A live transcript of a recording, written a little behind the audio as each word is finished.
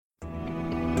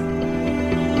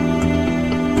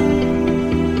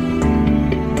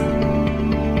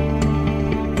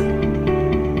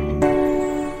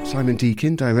Simon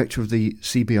Deakin, Director of the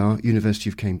CBR, University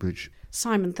of Cambridge.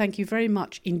 Simon, thank you very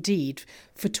much indeed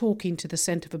for talking to the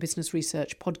Centre for Business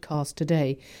Research podcast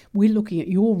today. We're looking at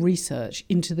your research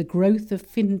into the growth of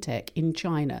fintech in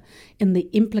China and the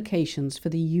implications for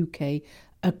the UK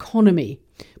economy.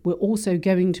 We're also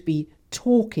going to be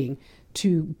talking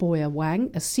to Boya Wang,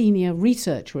 a senior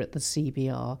researcher at the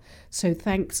CBR. So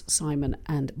thanks, Simon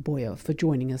and Boya, for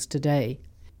joining us today.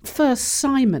 First,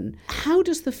 Simon, how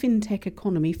does the fintech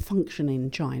economy function in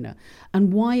China,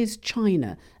 and why is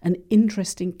China an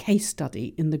interesting case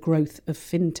study in the growth of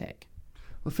fintech?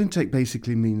 Well, fintech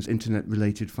basically means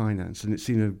internet-related finance, and it's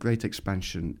seen a great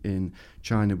expansion in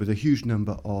China with a huge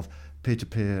number of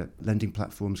peer-to-peer lending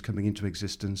platforms coming into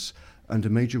existence, and a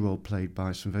major role played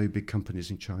by some very big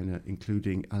companies in China,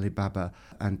 including Alibaba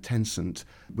and Tencent,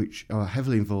 which are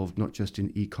heavily involved not just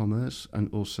in e-commerce and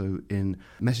also in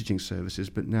messaging services,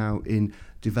 but now in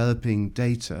developing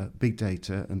data, big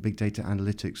data and big data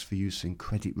analytics for use in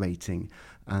credit rating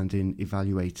and in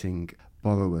evaluating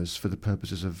borrowers for the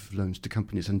purposes of loans to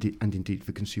companies and indeed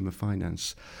for consumer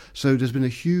finance. So there's been a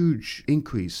huge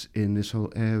increase in this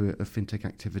whole area of fintech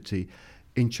activity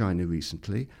in China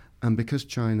recently. And because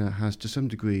China has, to some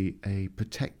degree, a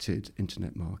protected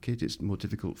internet market, it's more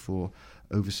difficult for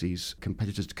overseas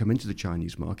competitors to come into the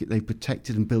Chinese market. They've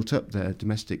protected and built up their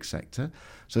domestic sector.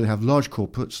 So they have large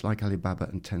corporates like Alibaba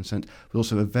and Tencent, but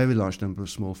also a very large number of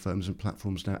small firms and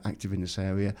platforms now active in this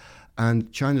area.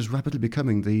 And China's rapidly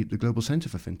becoming the global centre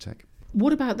for fintech.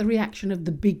 What about the reaction of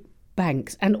the big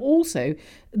banks and also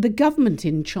the government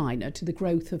in China to the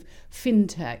growth of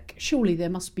fintech? Surely there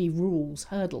must be rules,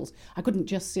 hurdles. I couldn't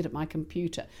just sit at my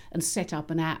computer and set up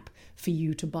an app for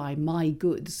you to buy my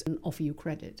goods and offer you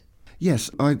credit. Yes,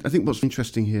 I think what's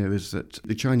interesting here is that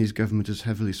the Chinese government has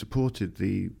heavily supported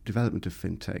the development of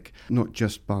fintech, not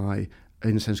just by,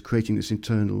 in a sense, creating this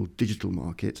internal digital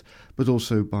market, but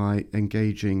also by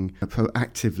engaging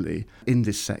proactively in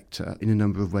this sector in a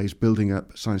number of ways, building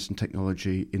up science and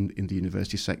technology in the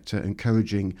university sector,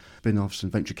 encouraging spin-offs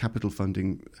and venture capital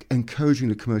funding, encouraging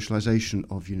the commercialization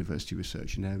of university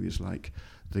research in areas like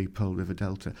the Pearl River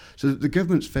Delta. So the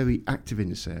government's very active in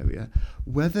this area.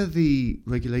 Whether the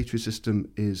regulatory system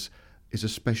is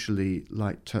especially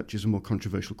light touch is a more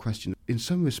controversial question. In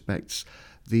some respects,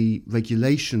 the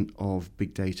regulation of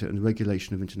big data and the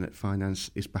regulation of internet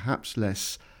finance is perhaps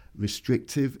less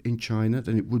restrictive in China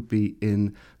than it would be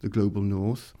in the global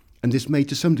north. And this may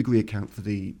to some degree account for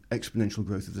the exponential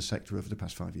growth of the sector over the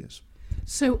past 5 years.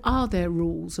 So are there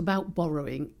rules about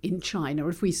borrowing in China?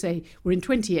 If we say we're in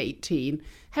 2018,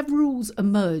 have rules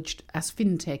emerged as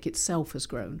fintech itself has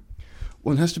grown?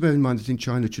 One has to bear in mind that in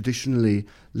China, traditionally,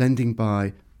 lending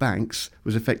by banks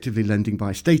was effectively lending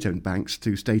by state-owned banks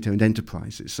to state-owned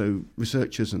enterprises. So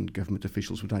researchers and government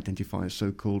officials would identify a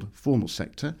so-called formal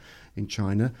sector in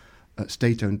China,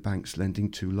 state-owned banks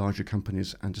lending to larger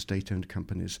companies and to state-owned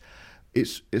companies.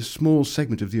 It's a small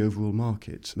segment of the overall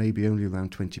market, maybe only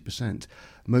around 20%.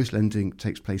 Most lending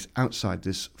takes place outside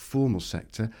this formal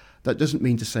sector. That doesn't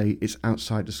mean to say it's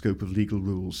outside the scope of legal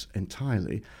rules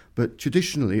entirely, but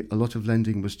traditionally a lot of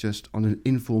lending was just on an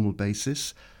informal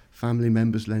basis, family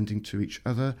members lending to each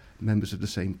other, members of the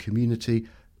same community,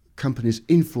 companies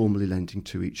informally lending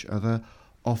to each other,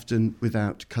 often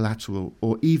without collateral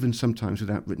or even sometimes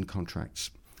without written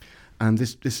contracts. And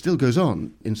this still goes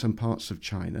on in some parts of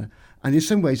China. And in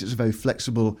some ways, it's a very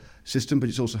flexible system, but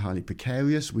it's also highly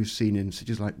precarious. We've seen in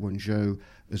cities like Guangzhou,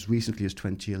 as recently as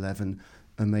 2011,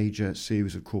 a major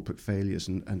series of corporate failures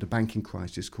and a banking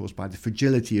crisis caused by the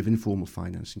fragility of informal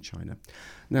finance in China.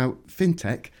 Now,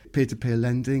 fintech, peer-to-peer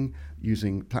lending,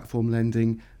 using platform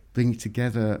lending, bringing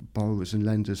together borrowers and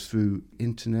lenders through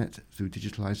internet, through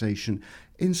digitalization,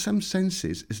 in some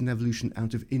senses is an evolution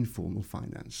out of informal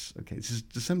finance. Okay, this is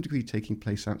to some degree taking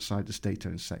place outside the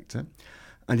state-owned sector.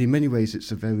 And in many ways,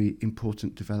 it's a very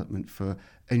important development for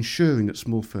ensuring that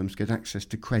small firms get access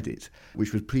to credit,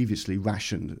 which was previously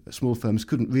rationed. Small firms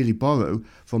couldn't really borrow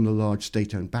from the large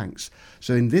state-owned banks.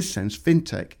 So in this sense,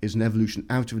 fintech is an evolution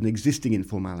out of an existing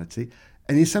informality,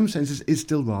 and in some senses is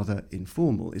still rather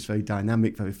informal. It's very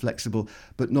dynamic, very flexible,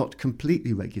 but not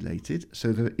completely regulated.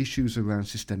 So there are issues around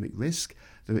systemic risk,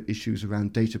 there are issues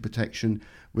around data protection,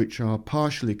 which are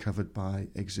partially covered by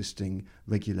existing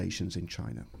regulations in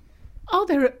China. Are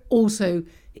there also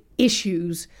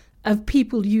issues of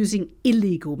people using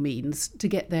illegal means to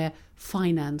get their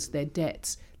finance, their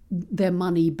debts, their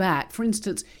money back? For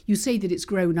instance, you say that it's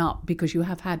grown up because you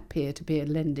have had peer-to-peer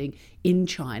lending in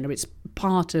China. It's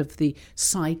part of the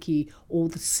psyche or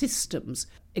the systems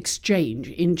exchange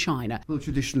in China. Well,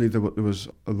 traditionally there was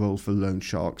a role for loan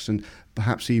sharks and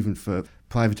perhaps even for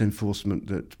private enforcement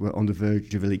that were on the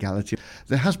verge of illegality.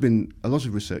 There has been a lot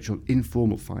of research on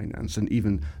informal finance and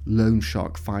even loan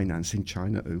shark finance in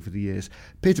China over the years.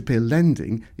 Peer-to-peer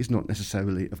lending is not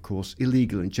necessarily, of course,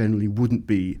 illegal and generally wouldn't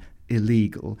be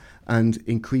illegal, and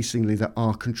increasingly there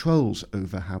are controls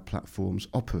over how platforms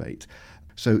operate.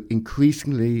 So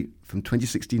increasingly, from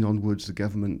 2016 onwards, the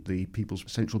government, the People's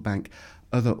Central Bank,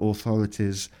 other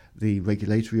authorities, the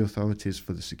regulatory authorities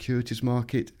for the securities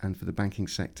market and for the banking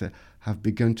sector have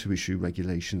begun to issue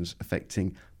regulations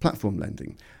affecting platform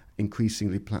lending.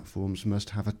 Increasingly, platforms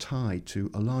must have a tie to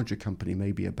a larger company,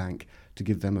 maybe a bank, to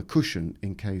give them a cushion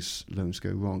in case loans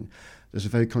go wrong. There's a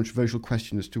very controversial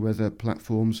question as to whether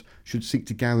platforms should seek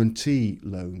to guarantee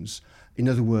loans. In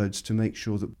other words, to make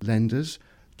sure that lenders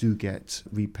do get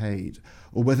repaid,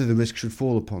 or whether the risk should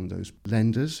fall upon those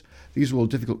lenders. These are all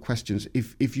difficult questions.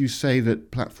 If you say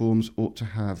that platforms ought to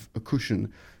have a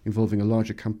cushion involving a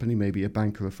larger company, maybe a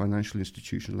bank or a financial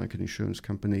institution like an insurance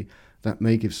company, that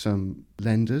may give some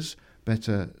lenders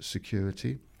better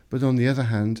security. But on the other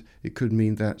hand, it could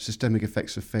mean that systemic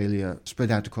effects of failure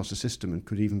spread out across the system and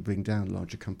could even bring down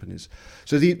larger companies.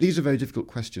 So these are very difficult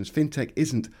questions. Fintech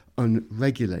isn't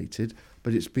unregulated,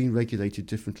 but it's been regulated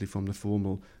differently from the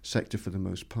formal sector for the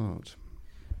most part.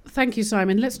 Thank you,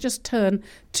 Simon. Let's just turn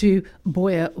to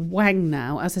Boya Wang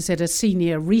now. As I said, a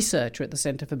senior researcher at the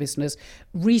Centre for Business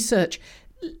Research.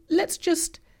 Let's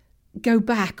just go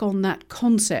back on that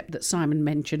concept that Simon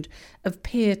mentioned of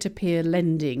peer-to-peer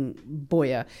lending,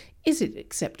 Boya. Is it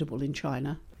acceptable in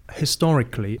China?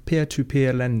 Historically,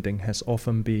 peer-to-peer lending has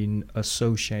often been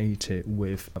associated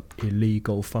with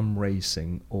illegal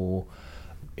fundraising or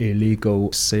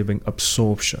illegal saving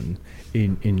absorption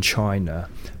in China.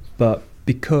 But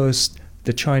because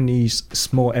the Chinese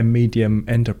small and medium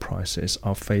enterprises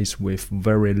are faced with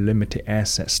very limited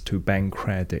access to bank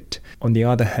credit. On the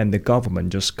other hand, the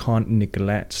government just can't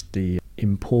neglect the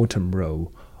important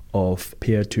role of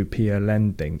peer-to-peer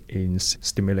lending in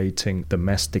stimulating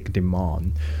domestic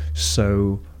demand.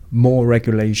 So more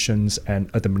regulations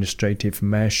and administrative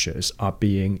measures are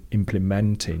being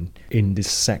implemented in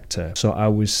this sector. So I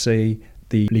would say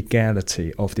the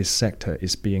legality of this sector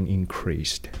is being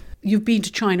increased. You've been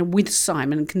to China with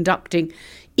Simon and conducting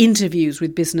interviews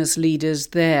with business leaders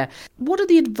there. What are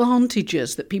the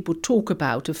advantages that people talk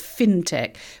about of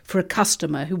fintech for a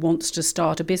customer who wants to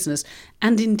start a business,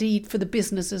 and indeed for the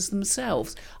businesses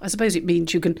themselves? I suppose it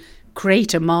means you can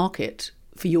create a market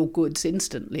for your goods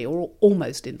instantly or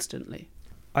almost instantly.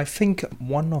 I think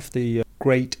one of the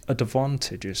great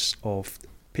advantages of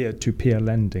peer-to-peer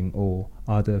lending or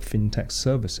other fintech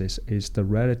services is the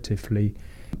relatively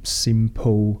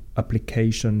simple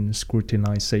application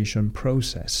scrutinization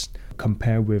process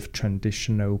compared with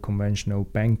traditional conventional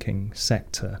banking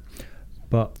sector.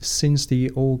 But since the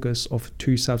August of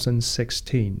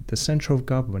 2016, the central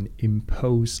government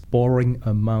imposed borrowing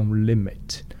amount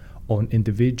limit on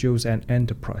individuals and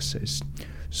enterprises.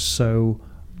 So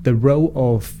the role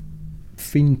of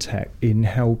fintech in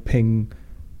helping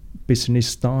business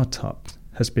startups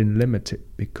has been limited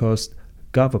because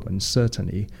government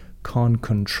certainly can't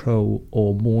control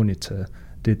or monitor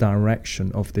the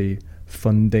direction of the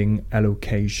funding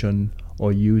allocation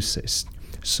or uses.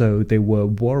 So they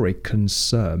were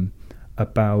concerned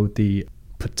about the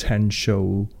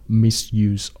potential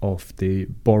misuse of the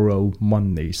borrowed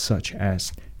money, such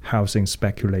as housing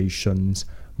speculations,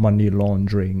 money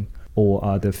laundering, or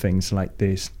other things like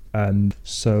this. And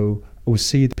so we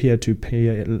see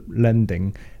peer-to-peer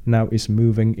lending now is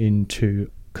moving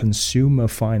into consumer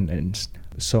finance.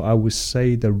 So I would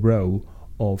say the role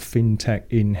of fintech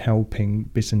in helping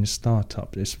business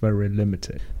startups is very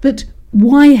limited. But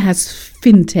why has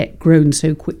fintech grown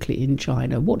so quickly in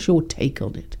China? What's your take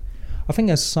on it? I think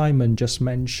as Simon just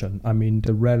mentioned,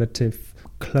 the relative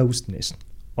closeness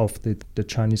of the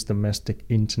Chinese domestic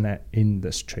internet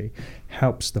industry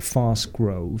helps the fast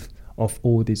growth of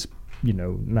all these.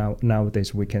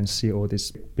 Nowadays we can see all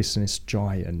these business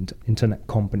giant internet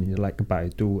companies like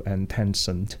Baidu and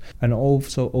Tencent. And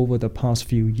also over the past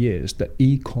few years, the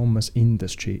e-commerce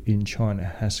industry in China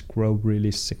has grown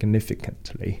really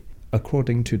significantly.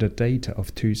 According to the data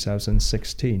of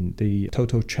 2016, the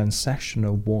total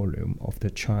transactional volume of the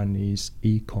Chinese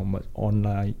e-commerce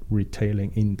online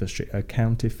retailing industry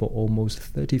accounted for almost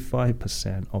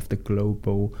 35% of the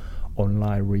global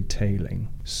online retailing.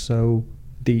 So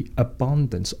the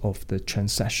abundance of the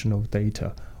transactional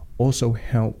data also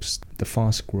helps the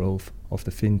fast growth of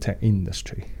the fintech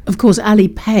industry. Of course,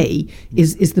 Alipay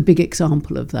is the big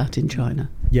example of that in China.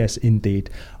 Yes, indeed.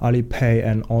 Alipay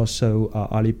and also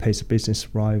Alipay's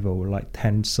business rival like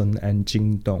Tencent and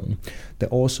Jingdong, they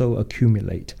also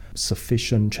accumulate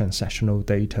sufficient transactional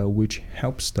data, which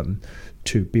helps them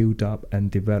to build up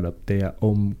and develop their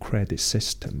own credit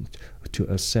system to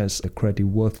assess the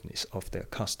creditworthiness of their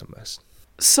customers.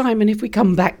 Simon, if we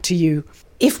come back to you,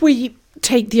 if we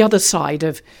take the other side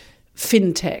of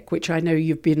fintech, which I know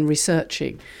you've been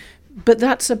researching, but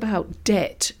that's about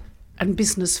debt and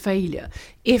business failure.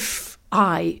 If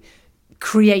I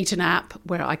create an app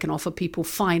where I can offer people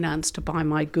finance to buy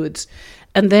my goods,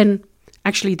 and then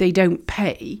actually they don't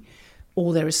pay,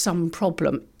 or there is some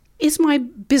problem, is my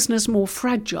business more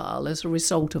fragile as a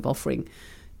result of offering,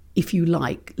 if you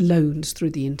like, loans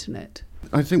through the internet?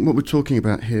 I think what we're talking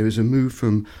about here is a move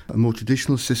from a more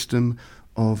traditional system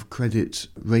of credit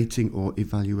rating or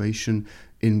evaluation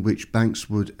in which banks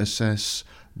would assess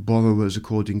borrowers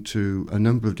according to a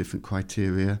number of different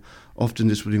criteria. Often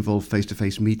this would involve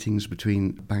face-to-face meetings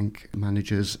between bank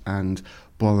managers and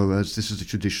borrowers. This is the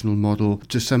traditional model.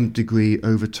 To some degree,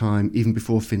 over time, even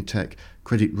before fintech,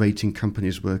 credit rating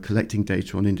companies were collecting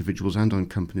data on individuals and on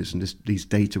companies, and these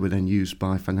data were then used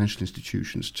by financial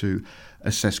institutions to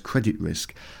assess credit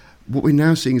risk. What we're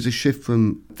now seeing is a shift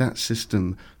from that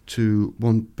system to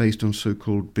one based on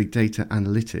so-called big data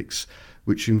analytics,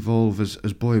 which involve, as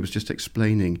Boy was just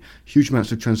explaining, huge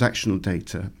amounts of transactional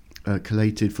data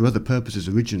collated for other purposes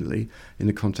originally in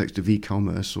the context of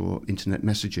e-commerce or internet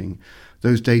messaging.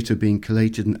 Those data being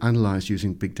collated and analysed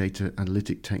using big data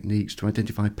analytic techniques to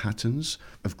identify patterns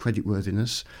of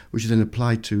creditworthiness, which are then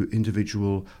applied to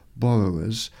individual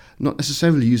borrowers, not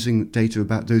necessarily using data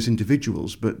about those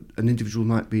individuals, but an individual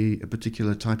might be a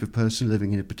particular type of person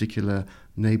living in a particular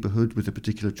neighbourhood with a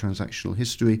particular transactional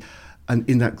history. And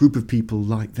in that group of people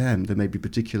like them, there may be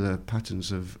particular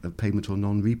patterns of payment or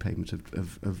non-repayment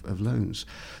of loans.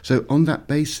 So on that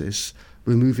basis,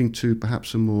 we're moving to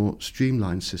perhaps a more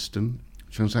streamlined system.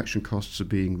 Transaction costs are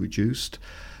being reduced,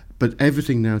 but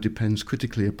everything now depends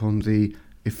critically upon the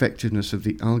effectiveness of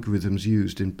the algorithms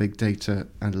used in big data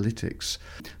analytics.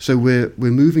 So we're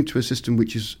moving to a system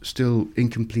which is still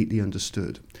incompletely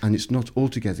understood, and it's not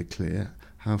altogether clear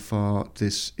how far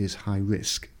this is high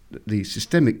risk. The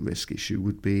systemic risk issue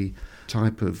would be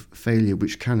type of failure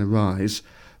which can arise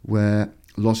where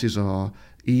losses are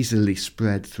easily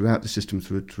spread throughout the system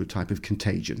through a type of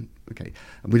contagion. Okay,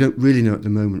 and we don't really know at the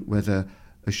moment whether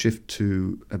a shift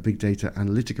to a big data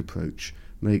analytic approach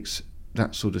makes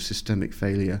that sort of systemic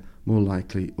failure more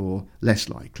likely or less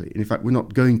likely. And in fact, we're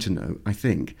not going to know, I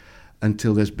think,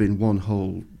 until there's been one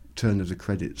whole turn of the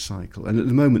credit cycle. And at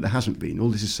the moment, there hasn't been. All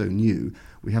this is so new.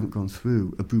 We haven't gone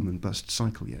through a boom and bust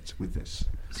cycle yet with this.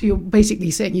 So you're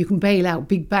basically saying you can bail out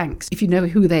big banks if you know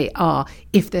who they are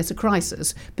if there's a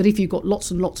crisis. But if you've got lots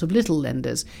and lots of little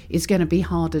lenders, it's going to be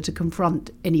harder to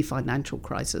confront any financial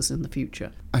crisis in the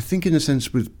future. I think in a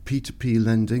sense with P2P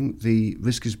lending, the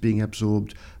risk is being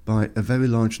absorbed by a very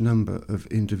large number of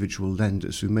individual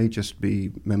lenders who may just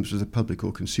be members of the public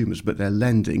or consumers, but they're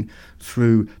lending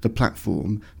through the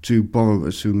platform to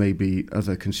borrowers who may be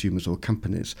other consumers or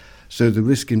companies. So the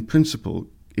risk in principle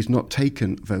is not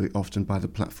taken very often by the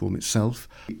platform itself.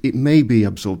 It may be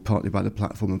absorbed partly by the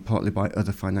platform and partly by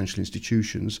other financial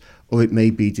institutions, or it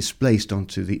may be displaced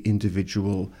onto the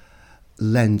individual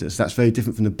lenders. That's very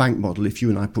different from the bank model. If you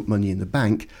and I put money in the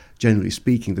bank, generally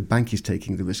speaking, the bank is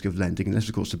taking the risk of lending, unless,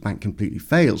 of course, the bank completely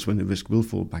fails, when the risk will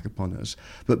fall back upon us.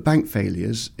 But bank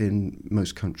failures in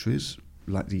most countries,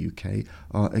 like the UK,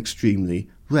 are extremely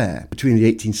rare. Between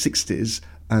the 1860s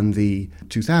and the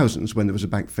 2000s, when there was a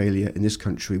bank failure in this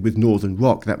country with Northern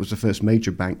Rock, that was the first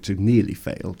major bank to nearly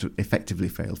fail, to effectively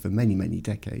fail for many, many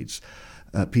decades.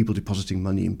 People depositing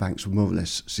money in banks were more or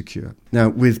less secure. Now,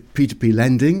 with P2P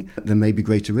lending, there may be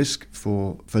greater risk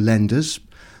for lenders,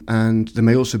 and there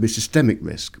may also be systemic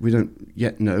risk. We don't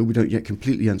yet know, we don't yet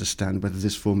completely understand whether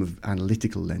this form of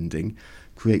analytical lending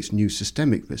creates new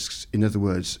systemic risks. In other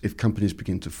words, if companies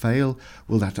begin to fail,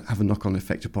 will that have a knock-on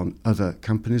effect upon other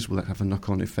companies? Will that have a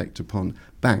knock-on effect upon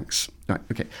banks? Right,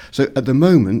 okay. So at the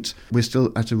moment, we're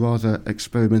still at a rather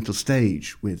experimental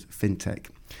stage with fintech.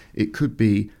 It could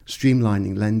be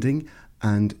streamlining lending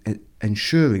and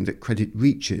ensuring that credit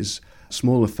reaches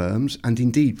smaller firms and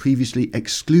indeed previously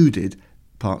excluded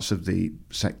parts of the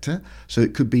sector. So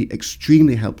it could be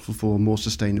extremely helpful for more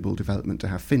sustainable development to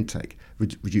have fintech,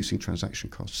 reducing transaction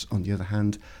costs. On the other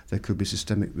hand, there could be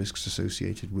systemic risks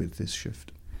associated with this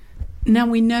shift. Now,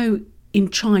 we know in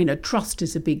China, trust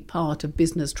is a big part of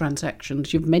business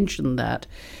transactions. You've mentioned that.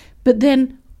 But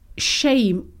then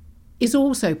shame is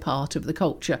also part of the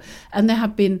culture. And there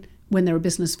have been, when there are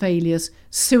business failures,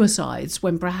 suicides,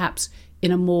 when perhaps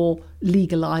in a more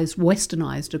legalised,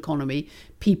 westernised economy,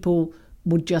 people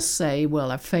would just say,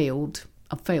 well, I've failed,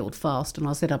 failed fast and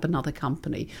I'll set up another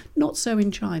company. Not so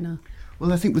in China.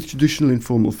 Well, I think with traditional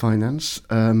informal finance,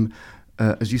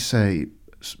 as you say,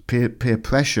 peer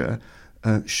pressure,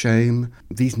 shame,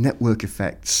 these network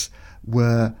effects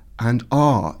were and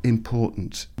are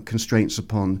important constraints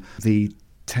upon the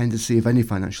tendency of any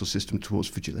financial system towards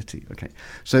fragility. Okay,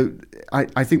 so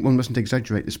I think one mustn't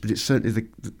exaggerate this, but it's certainly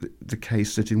the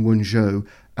case that in Wenzhou,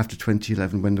 after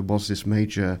 2011, when there was this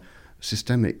major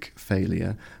systemic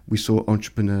failure, we saw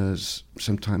entrepreneurs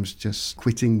sometimes just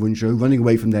quitting Wenzhou, running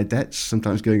away from their debts,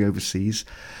 sometimes going overseas.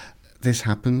 This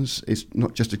happens. It's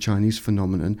not just a Chinese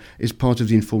phenomenon. It's part of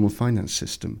the informal finance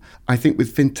system. I think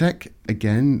with fintech,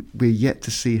 again, we're yet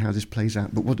to see how this plays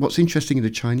out. But what's interesting in the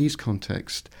Chinese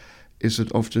context is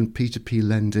that often P2P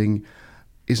lending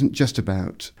isn't just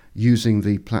about using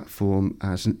the platform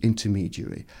as an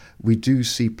intermediary. We do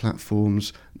see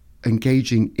platforms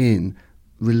engaging in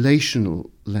relational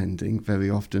lending very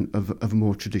often of a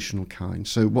more traditional kind.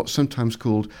 So what's sometimes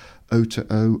called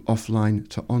O2O, offline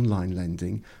to online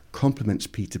lending, complements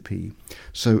P2P.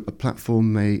 So a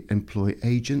platform may employ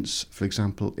agents, for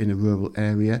example, in a rural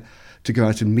area, to go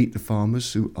out and meet the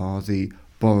farmers who are the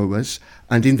borrowers,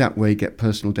 and in that way get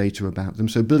personal data about them.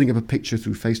 So building up a picture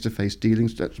through face-to-face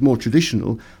dealings, that's more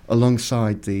traditional,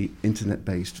 alongside the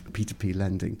internet-based P2P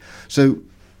lending. So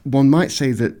one might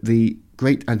say that the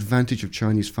great advantage of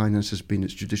Chinese finance has been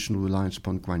its traditional reliance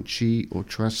upon guanxi or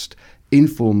trust.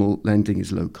 Informal lending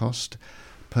is low cost,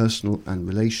 personal and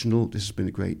relational. This has been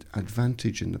a great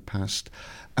advantage in the past.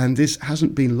 And this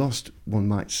hasn't been lost, one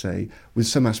might say, with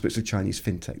some aspects of Chinese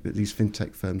fintech, that these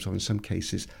fintech firms are in some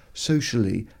cases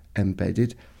socially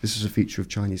embedded. This is a feature of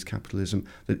Chinese capitalism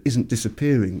that isn't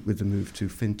disappearing with the move to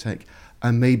fintech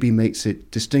and maybe makes it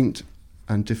distinct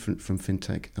and different from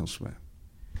fintech elsewhere.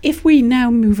 If we now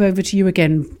move over to you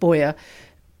again, Boya,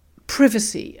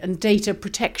 privacy and data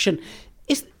protection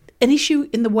is an issue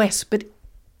in the West, but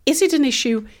is it an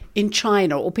issue in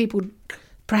China, or people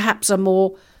perhaps are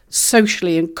more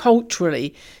socially and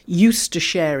culturally used to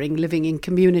sharing, living in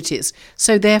communities?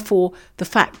 So therefore, the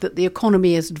fact that the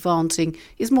economy is advancing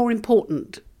is more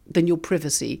important than your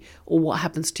privacy or what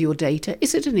happens to your data.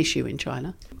 Is it an issue in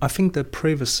China? I think the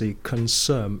privacy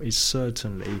concern is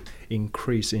certainly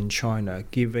increased in China,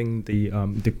 given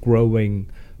the growing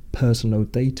personal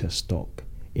data stock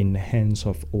in the hands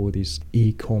of all these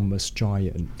e-commerce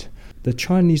giants. The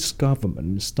Chinese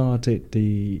government started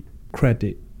the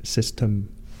credit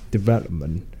system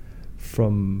development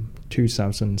from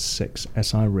 2006,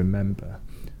 as I remember.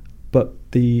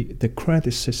 But the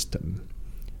credit system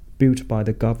built by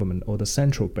the government or the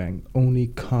central bank only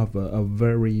cover a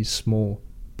very small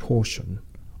portion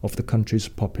of the country's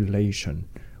population,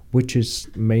 which is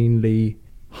mainly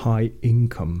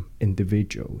high-income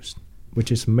individuals,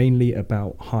 which is mainly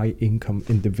about high-income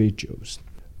individuals.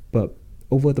 But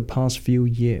over the past few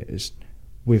years,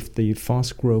 with the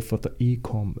fast growth of the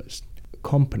e-commerce,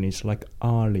 companies like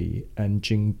Ali and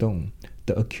Jingdong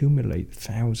that accumulate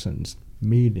thousands,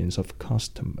 millions of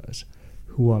customers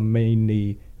who are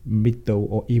mainly middle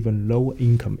or even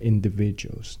low-income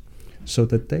individuals. So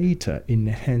the data in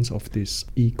the hands of this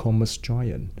e-commerce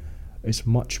giant is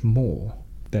much more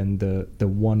than the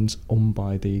ones owned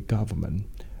by the government.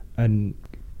 And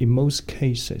in most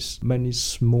cases, many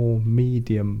small,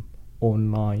 medium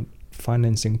online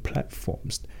financing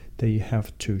platforms, they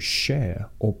have to share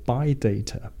or buy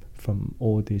data from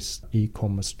all these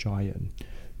e-commerce giants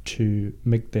to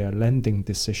make their lending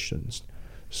decisions.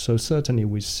 So certainly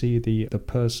we see the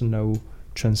personal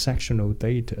transactional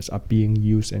data are being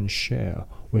used and shared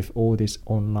with all these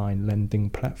online lending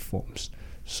platforms.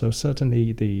 So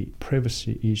certainly the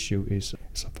privacy issue is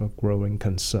of a growing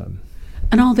concern.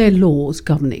 And are there laws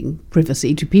governing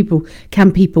privacy?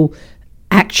 Can people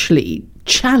actually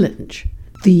challenge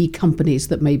the companies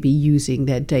that may be using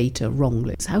their data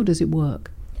wrongly? How does it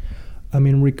work? I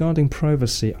mean, regarding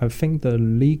privacy, I think the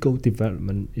legal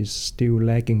development is still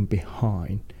lagging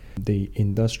behind the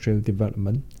industrial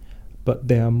development, but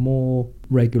there are more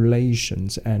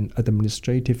regulations and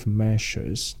administrative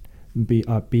measures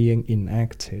are being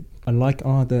enacted. Unlike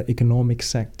other economic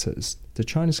sectors, the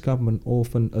Chinese government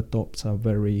often adopts a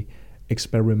very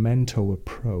experimental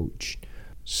approach.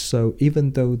 So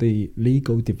even though the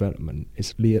legal development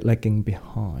is lagging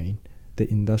behind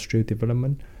the industrial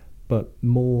development, but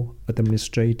more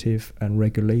administrative and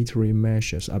regulatory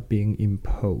measures are being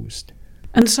imposed.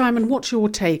 And Simon, what's your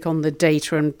take on the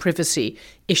data and privacy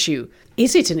issue?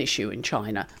 Is it an issue in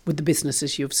China with the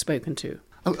businesses you've spoken to?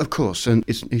 Oh, of course, and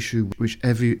it's an issue which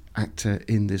every actor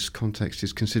in this context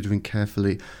is considering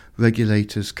carefully.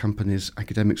 Regulators, companies,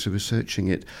 academics are researching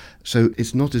it. So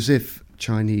it's not as if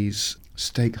Chinese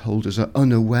stakeholders are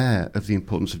unaware of the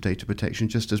importance of data protection,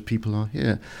 just as people are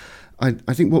here.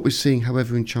 I think what we're seeing,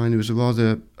 however, in China is a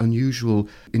rather unusual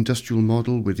industrial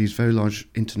model with these very large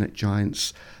internet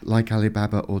giants like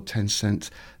Alibaba or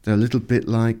Tencent. They're a little bit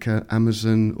like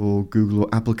Amazon or Google or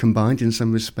Apple combined in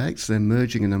some respects. They're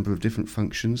merging a number of different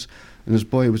functions. And as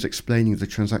Boya was explaining, the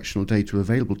transactional data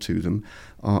available to them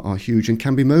are huge and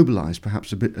can be mobilized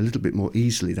perhaps a little bit more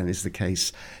easily than is the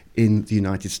case in the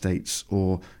United States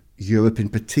or Europe. In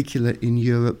particular, in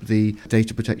Europe, the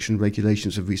data protection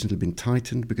regulations have recently been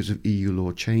tightened because of EU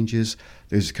law changes.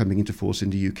 Those are coming into force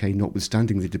in the UK,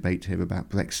 notwithstanding the debate here about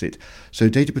Brexit. So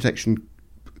data protection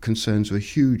concerns are a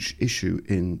huge issue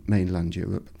in mainland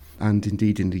Europe and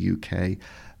indeed in the UK,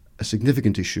 a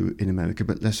significant issue in America,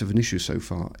 but less of an issue so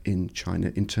far in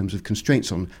China in terms of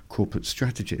constraints on corporate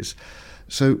strategies.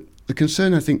 So the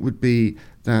concern, I think, would be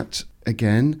that,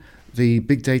 again, the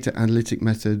big data analytic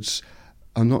methods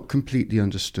are not completely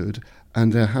understood,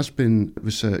 and there has been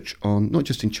research on, not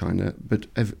just in China, but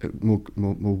more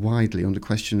widely, on the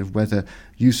question of whether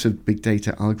use of big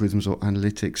data algorithms or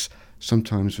analytics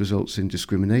sometimes results in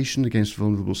discrimination against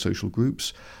vulnerable social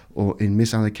groups or in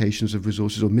misallocations of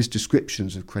resources or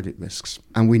misdescriptions of credit risks.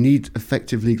 And we need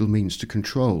effective legal means to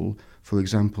control, for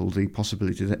example, the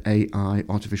possibility that AI,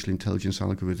 artificial intelligence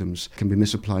algorithms, can be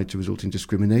misapplied to result in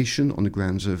discrimination on the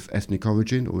grounds of ethnic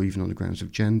origin or even on the grounds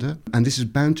of gender. And this is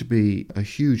bound to be a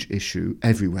huge issue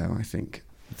everywhere, I think.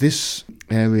 This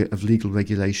area of legal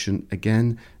regulation,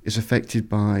 again, is affected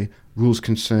by rules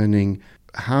concerning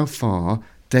how far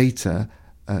data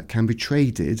can be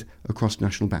traded across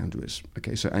national boundaries.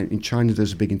 Okay, so in China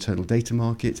there's a big internal data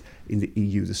market. In the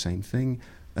EU, the same thing.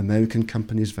 American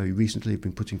companies very recently have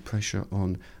been putting pressure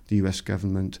on the US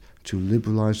government to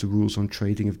liberalize the rules on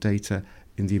trading of data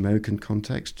in the American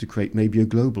context to create maybe a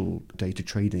global data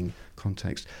trading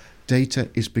context. Data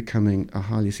is becoming a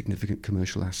highly significant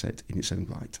commercial asset in its own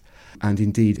right. And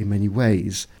indeed, in many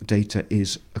ways, data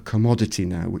is a commodity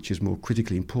now, which is more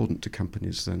critically important to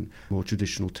companies than more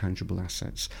traditional tangible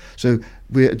assets. So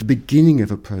we're at the beginning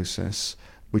of a process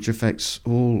which affects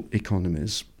all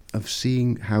economies, of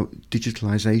seeing how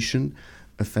digitalization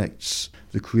affects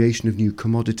the creation of new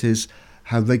commodities.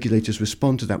 How regulators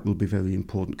respond to that will be very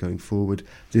important going forward.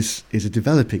 This is a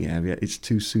developing area. It's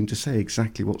too soon to say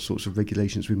exactly what sorts of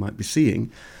regulations we might be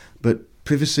seeing. But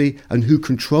privacy and who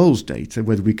controls data,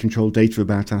 whether we control data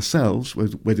about ourselves,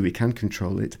 whether we can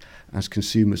control it as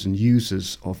consumers and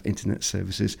users of internet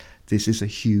services, this is a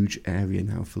huge area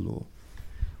now for law.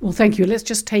 Well, thank you. Let's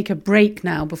just take a break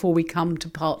now before we come to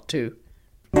part two.